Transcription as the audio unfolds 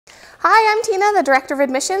Hi, I'm Tina, the Director of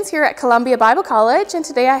Admissions here at Columbia Bible College, and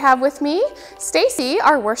today I have with me Stacey,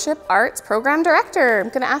 our Worship Arts Program Director. I'm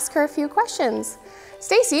going to ask her a few questions.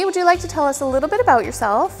 Stacey, would you like to tell us a little bit about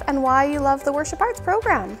yourself and why you love the Worship Arts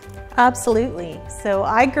Program? Absolutely. So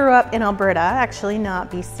I grew up in Alberta, actually not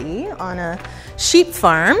BC, on a sheep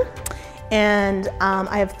farm. And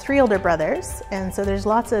I have 3 older brothers, and so there's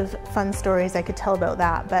lots of fun stories I could tell about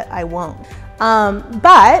that, but I won't.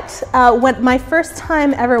 When my first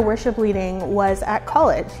time ever worship leading was at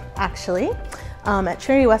college, actually. At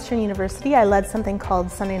Trinity Western University, I led something called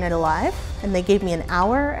Sunday Night Alive, and they gave me an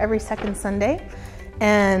hour every second Sunday,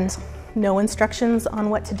 and no instructions on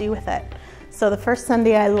what to do with it. So the first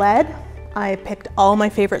Sunday I led, I picked all my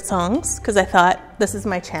favorite songs, because I thought this is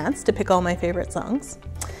my chance to pick all my favorite songs.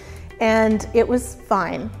 And it was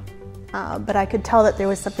fine, but I could tell that there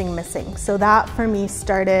was something missing. So that for me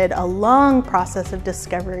started a long process of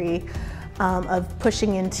discovery, of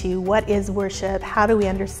pushing into what is worship, how do we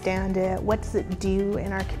understand it, what does it do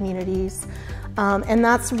in our communities. And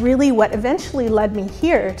that's really what eventually led me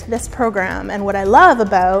here to this program. And what I love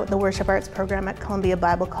about the Worship Arts program at Columbia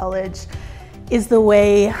Bible College is the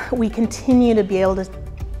way we continue to be able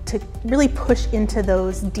to really push into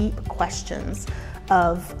those deep questions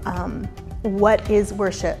of what is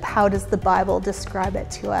worship, how does the Bible describe it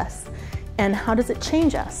to us, and how does it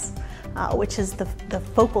change us, which is the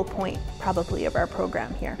focal point probably of our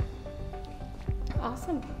program here.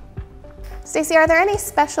 Awesome. Stacey, are there any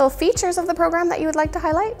special features of the program that you would like to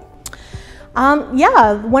highlight?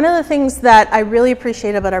 Yeah, one of the things that I really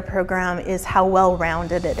appreciate about our program is how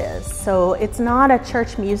well-rounded it is. So it's not a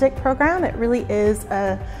church music program, it really is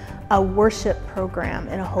a worship program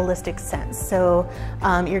in a holistic sense. So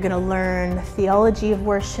you're going to learn theology of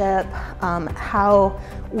worship, how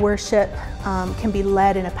worship can be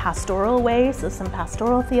led in a pastoral way, so some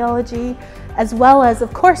pastoral theology, as well as,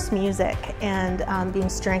 of course, music and being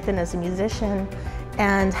strengthened as a musician,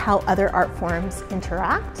 and how other art forms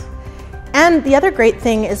interact. And the other great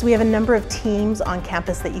thing is we have a number of teams on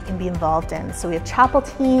campus that you can be involved in. So we have chapel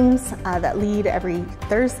teams that lead every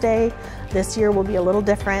Thursday. This year will be a little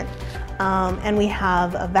different. And we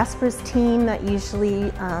have a Vespers team that usually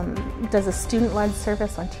does a student-led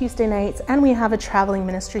service on Tuesday nights. And we have a traveling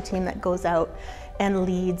ministry team that goes out and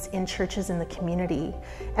leads in churches in the community.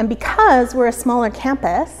 And because we're a smaller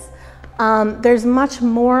campus, there's much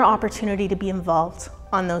more opportunity to be involved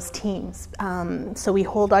on those teams. So we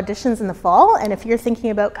hold auditions in the fall, and if you're thinking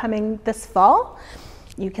about coming this fall,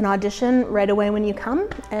 you can audition right away when you come,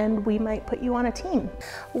 and we might put you on a team.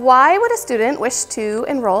 Why would a student wish to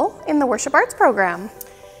enroll in the Worship Arts program?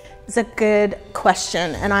 It's a good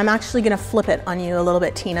question, and I'm actually going to flip it on you a little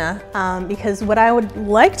bit, Tina, because what I would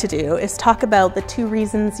like to do is talk about the 2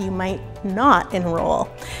 reasons you might not enroll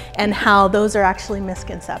and how those are actually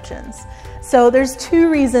misconceptions. So there's 2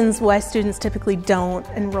 reasons why students typically don't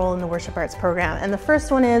enroll in the Worship Arts program, and the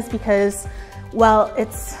first one is because, well,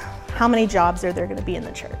 it's how many jobs are there going to be in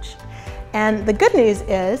the church? And the good news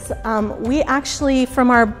is we actually, from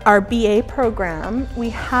our BA program, we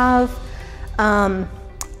have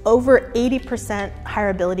over 80%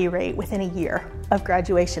 hireability rate within a year of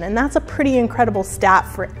graduation. And that's a pretty incredible stat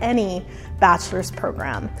for any bachelor's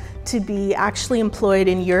program, to be actually employed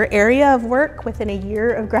in your area of work within a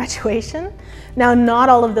year of graduation. Now, not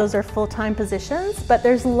all of those are full-time positions, but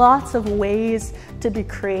there's lots of ways to be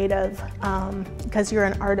creative because you're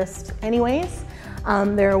an artist anyways.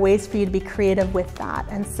 There are ways for you to be creative with that.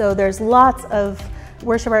 And so there's lots of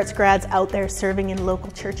worship arts grads out there serving in local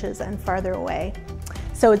churches and farther away.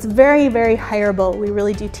 So it's very, very hireable. We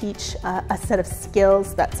really do teach a set of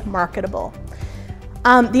skills that's marketable.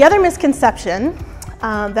 The other misconception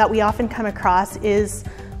that we often come across is,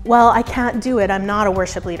 well, I can't do it, I'm not a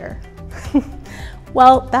worship leader.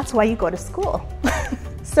 Well, that's why you go to school.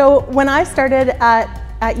 So when I started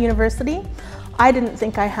at university, I didn't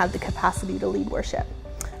think I had the capacity to lead worship.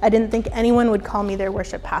 I didn't think anyone would call me their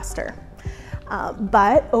worship pastor.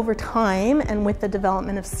 But over time and with the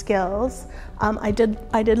development of skills, I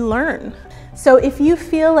did learn. So if you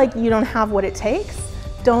feel like you don't have what it takes,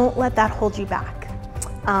 don't let that hold you back.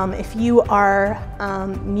 If you are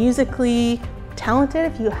musically talented,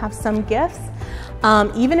 if you have some gifts,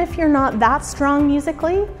 even if you're not that strong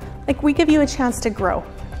musically, like, we give you a chance to grow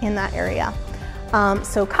in that area.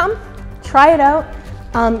 So come, try it out.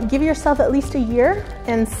 Give yourself at least a year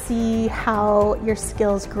and see how your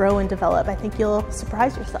skills grow and develop. I think you'll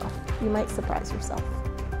surprise yourself. You might surprise yourself.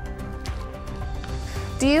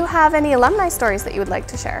 Do you have any alumni stories that you would like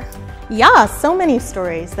to share? Yeah, so many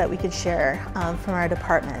stories that we could share from our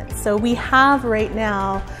department. So we have right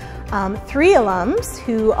now 3 alums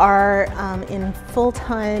who are in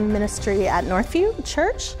full-time ministry at Northview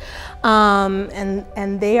Church,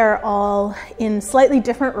 and they are all in slightly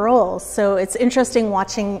different roles. So it's interesting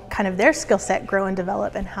watching kind of their skill set grow and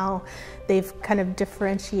develop and how they've kind of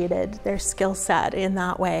differentiated their skill set in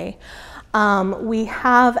that way. We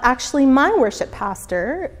have actually my worship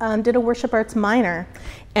pastor did a worship arts minor,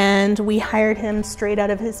 and we hired him straight out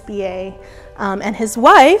of his BA. And his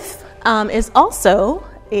wife is also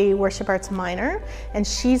a worship arts minor, and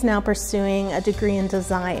she's now pursuing a degree in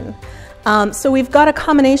design. So we've got a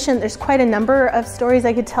combination. There's quite a number of stories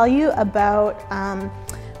I could tell you about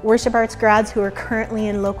worship arts grads who are currently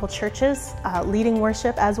in local churches, leading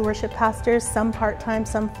worship as worship pastors, some part-time,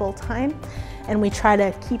 some full-time. And we try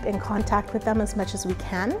to keep in contact with them as much as we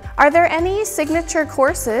can. Are there any signature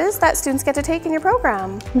courses that students get to take in your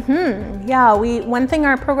program? Yeah, one thing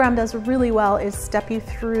our program does really well is step you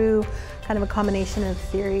through kind of a combination of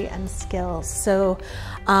theory and skills. So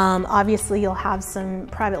obviously you'll have some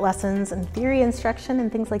private lessons and theory instruction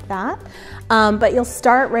and things like that. But you'll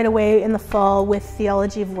start right away in the fall with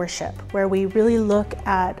theology of worship, where we really look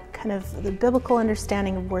at kind of the biblical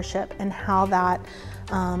understanding of worship and how that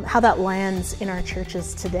lands in our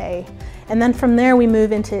churches today. And then from there we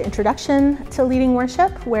move into introduction to leading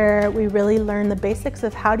worship, where we really learn the basics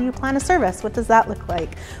of how do you plan a service? What does that look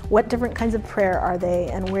like? What different kinds of prayer are they,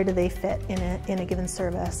 and where do they fit in a given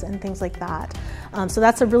service, and things like that. So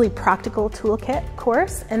that's a really practical toolkit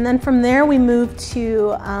course. And then from there we move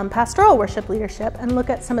to pastoral worship leadership and look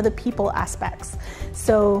at some of the people aspects.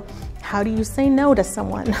 So how do you say no to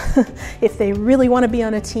someone if they really want to be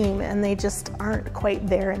on a team and they just aren't quite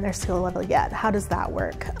there in their skill level yet? How does that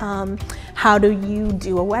work? How do you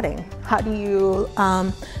do a wedding? How do you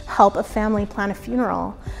help a family plan a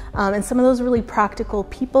funeral? And some of those really practical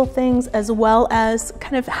people things, as well as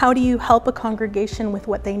kind of how do you help a congregation with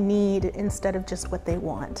what they need instead of just what they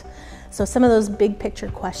want. So some of those big picture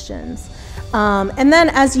questions. And then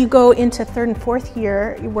as you go into 3rd and 4th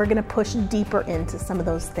year, we're going to push deeper into some of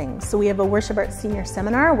those things. So we have a worship arts senior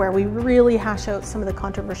seminar where we really hash out some of the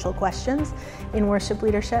controversial questions in worship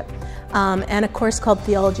leadership, and a course called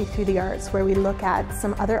Theology Through the Arts, where we look at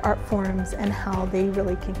some other art forms and how they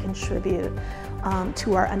really can contribute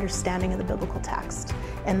to our understanding of the biblical text.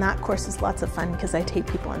 And that course is lots of fun because I take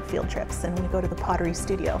people on field trips and we go to the pottery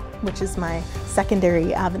studio, which is my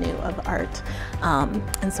secondary avenue of art.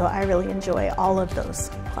 And so I really enjoy all of those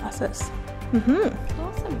classes.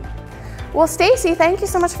 Awesome. Well, Stacey, thank you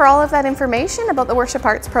so much for all of that information about the Worship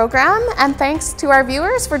Arts program, and thanks to our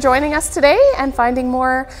viewers for joining us today and finding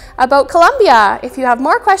more about Columbia. If you have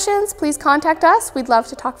more questions, please contact us. We'd love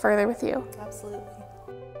to talk further with you. Absolutely.